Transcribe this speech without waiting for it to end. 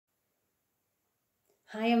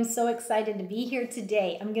I am so excited to be here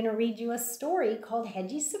today. I'm going to read you a story called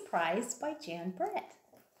Hedgie's Surprise by Jan Brett.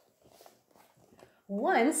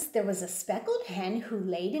 Once there was a speckled hen who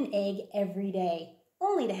laid an egg every day,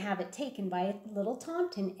 only to have it taken by a little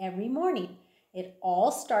tomtin every morning. It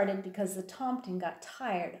all started because the tomtin got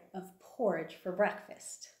tired of porridge for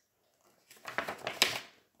breakfast.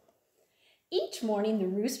 Each morning the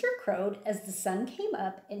rooster crowed as the sun came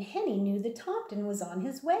up, and Henny knew the tomtin was on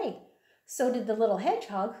his way. So did the little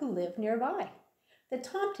hedgehog who lived nearby. The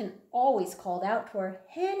tomtin always called out to her,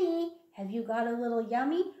 "Henny, have you got a little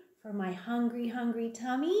yummy for my hungry, hungry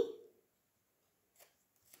tummy?"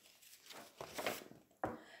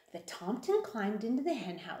 The tomtin climbed into the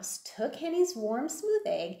hen house, took Henny's warm, smooth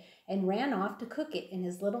egg, and ran off to cook it in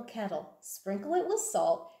his little kettle, sprinkle it with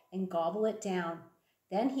salt, and gobble it down.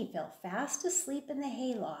 Then he fell fast asleep in the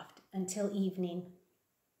hayloft until evening.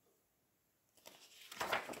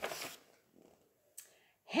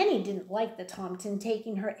 Henny didn't like the tomtin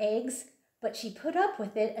taking her eggs, but she put up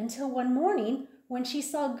with it until one morning when she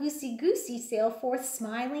saw Goosey sail forth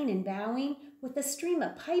smiling and bowing with a stream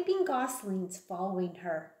of piping goslings following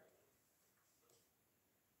her.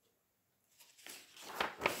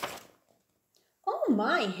 "Oh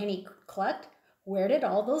my," Henny clucked, "where did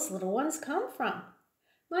all those little ones come from?"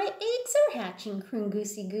 "My eggs are hatching," crooned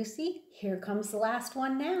Goosey. "Here comes the last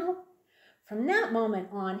one now." From that moment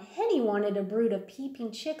on, Henny wanted a brood of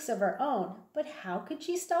peeping chicks of her own, but how could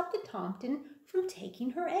she stop the tomtin from taking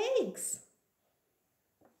her eggs?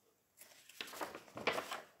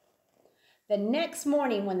 The next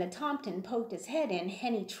morning when the tomtin poked his head in,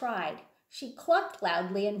 Henny tried. She clucked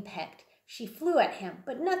loudly and pecked. She flew at him,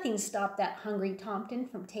 but nothing stopped that hungry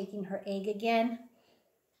tomtin from taking her egg again.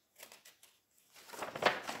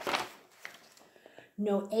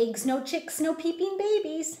 "No eggs, no chicks, no peeping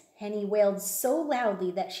babies," Henny wailed so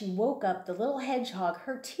loudly that she woke up the little hedgehog,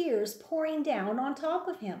 her tears pouring down on top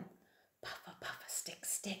of him. "Puffa, puffa, stick,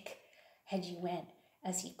 stick," Hedgie went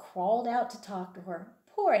as he crawled out to talk to her.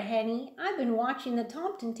 "Poor Henny, I've been watching the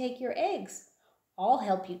tomtin take your eggs. I'll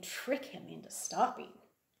help you trick him into stopping."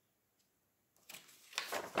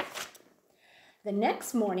 The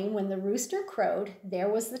next morning when the rooster crowed, there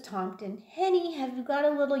was the tomtin. "Henny, have you got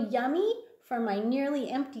a little yummy for my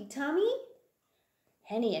nearly empty tummy?"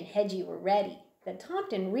 Henny and Hedgie were ready. The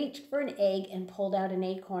tomtin reached for an egg and pulled out an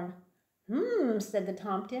acorn. Said the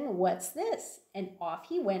tomtin, "what's this?" And off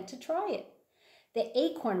he went to try it. The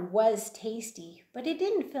acorn was tasty, but it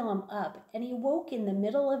didn't fill him up, and he woke in the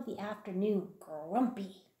middle of the afternoon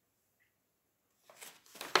grumpy.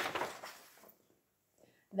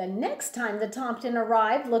 The next time the tomtin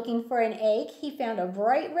arrived looking for an egg, he found a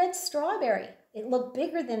bright red strawberry. It looked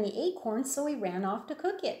bigger than the acorn, so he ran off to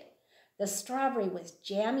cook it. The strawberry was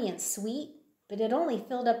jammy and sweet, but it only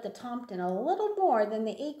filled up the tomtin a little more than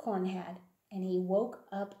the acorn had, and he woke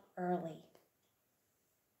up early.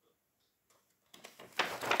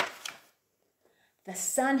 The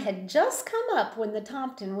sun had just come up when the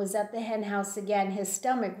tomtin was at the hen house again, his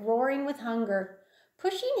stomach roaring with hunger.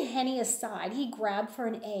 Pushing Henny aside, he grabbed for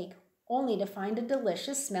an egg, only to find a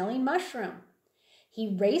delicious-smelling mushroom.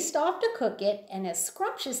 He raced off to cook it, and as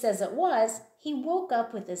scrumptious as it was, he woke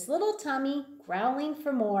up with his little tummy growling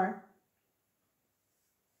for more.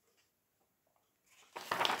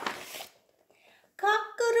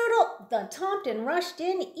 "Cock-a-doodle!" The tomtin rushed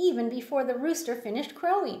in even before the rooster finished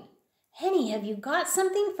crowing. "Henny, have you got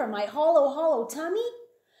something for my hollow tummy?"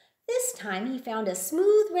 This time he found a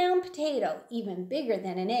smooth round potato, even bigger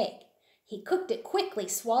than an egg. He cooked it quickly,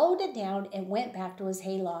 swallowed it down, and went back to his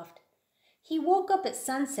hayloft. He woke up at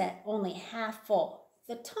sunset only half full.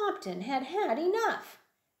 The tomtin had had enough.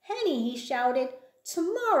 "Henny," he shouted,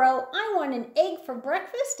 "tomorrow I want an egg for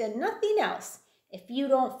breakfast and nothing else. If you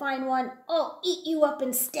don't find one, I'll eat you up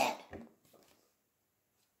instead."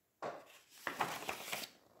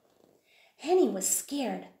 Henny was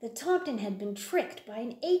scared. The tomtin had been tricked by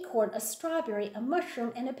an acorn, a strawberry, a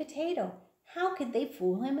mushroom, and a potato. How could they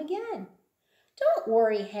fool him again? "Don't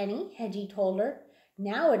worry, Henny," Hedgie told her.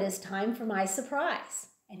 "Now it is time for my surprise."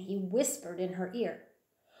 And he whispered in her ear.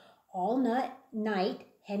 All night,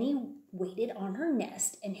 Henny waited on her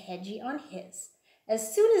nest and Hedgie on his.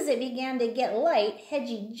 As soon as it began to get light,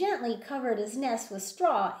 Hedgie gently covered his nest with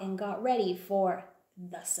straw and got ready for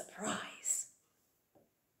the surprise.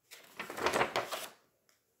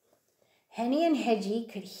 Henny and Hedgie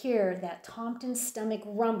could hear that tomtin's stomach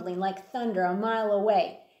rumbling like thunder a mile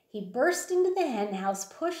away. He burst into the hen house,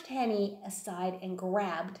 pushed Henny aside, and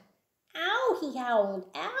grabbed. "Ow!" he howled.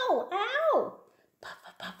 "Ow! Ow!"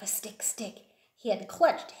 "Puffa, puffa, stick, stick." He had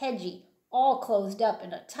clutched Hedgie, all closed up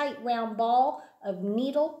in a tight round ball of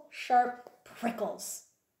needle-sharp prickles.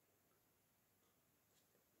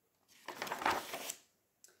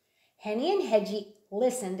 Henny and Hedgie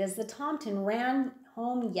listened as the Tomten ran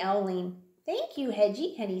home yowling. "Thank you,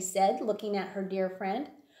 Hedgie," Henny said, looking at her dear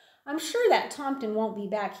friend. "I'm sure that Tomten won't be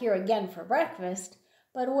back here again for breakfast,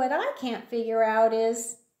 but what I can't figure out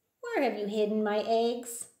is, where have you hidden my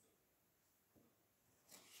eggs?"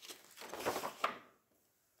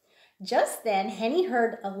 Just then, Henny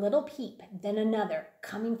heard a little peep, then another,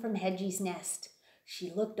 coming from Hedgie's nest. She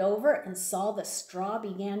looked over and saw the straw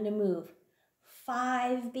began to move.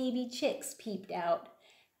 5 baby chicks peeped out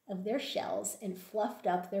of their shells and fluffed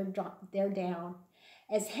up their down.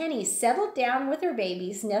 As Henny settled down with her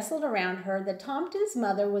babies nestled around her, the Tomten's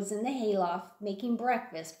mother was in the hayloft making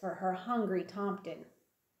breakfast for her hungry Tomten.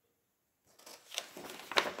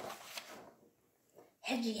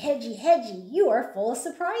 "Hedgie, Hedgie, Hedgie, you are full of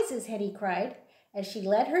surprises," Henny cried, as she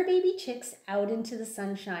led her baby chicks out into the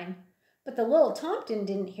sunshine. But the little Tomten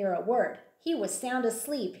didn't hear a word. He was sound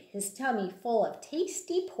asleep, his tummy full of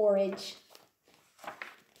tasty porridge.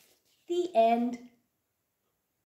 The end.